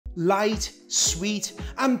Light, sweet,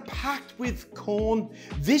 and packed with corn,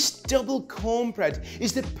 this double cornbread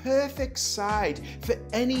is the perfect side for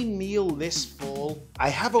any meal this fall. I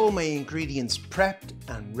have all my ingredients prepped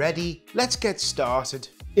and ready. Let's get started.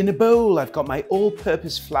 In a bowl, I've got my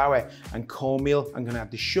all-purpose flour and cornmeal. I'm going to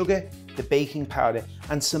add the sugar, the baking powder,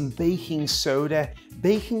 and some baking soda.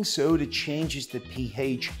 Baking soda changes the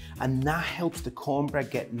pH, and that helps the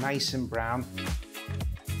cornbread get nice and brown.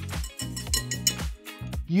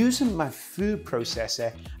 Using my food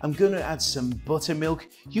processor, I'm going to add some buttermilk.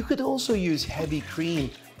 You could also use heavy cream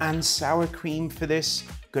and sour cream for this.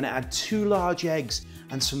 Going to add 2 large eggs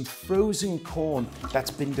and some frozen corn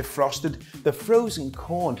that's been defrosted. The frozen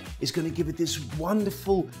corn is going to give it this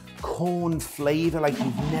wonderful corn flavor like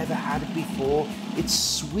you've never had it before. It's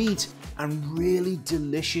sweet and really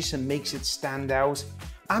delicious and makes it stand out.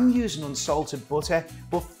 I'm using unsalted butter,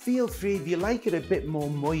 but feel free, if you like it a bit more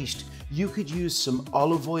moist, you could use some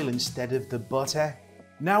olive oil instead of the butter.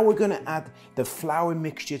 Now we're going to add the flour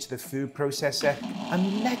mixture to the food processor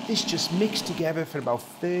and let this just mix together for about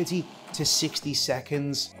 30 to 60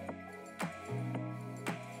 seconds.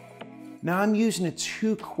 Now I'm using a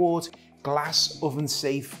 2-quart glass oven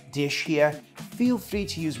safe dish here. Feel free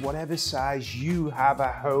to use whatever size you have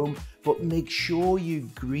at home, but make sure you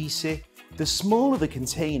grease it. The smaller the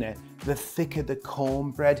container, the thicker the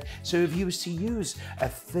cornbread. So if you was to use a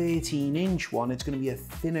 13-inch one, it's going to be a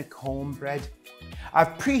thinner cornbread.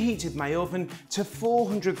 I've preheated my oven to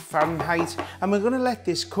 400 Fahrenheit and we're going to let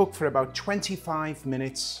this cook for about 25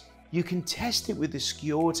 minutes. You can test it with the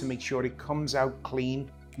skewer to make sure it comes out clean.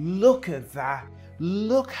 Look at that.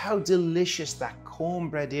 Look how delicious that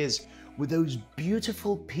cornbread is with those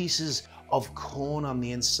beautiful pieces of corn on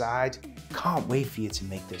the inside. Can't wait for you to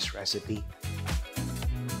make this recipe.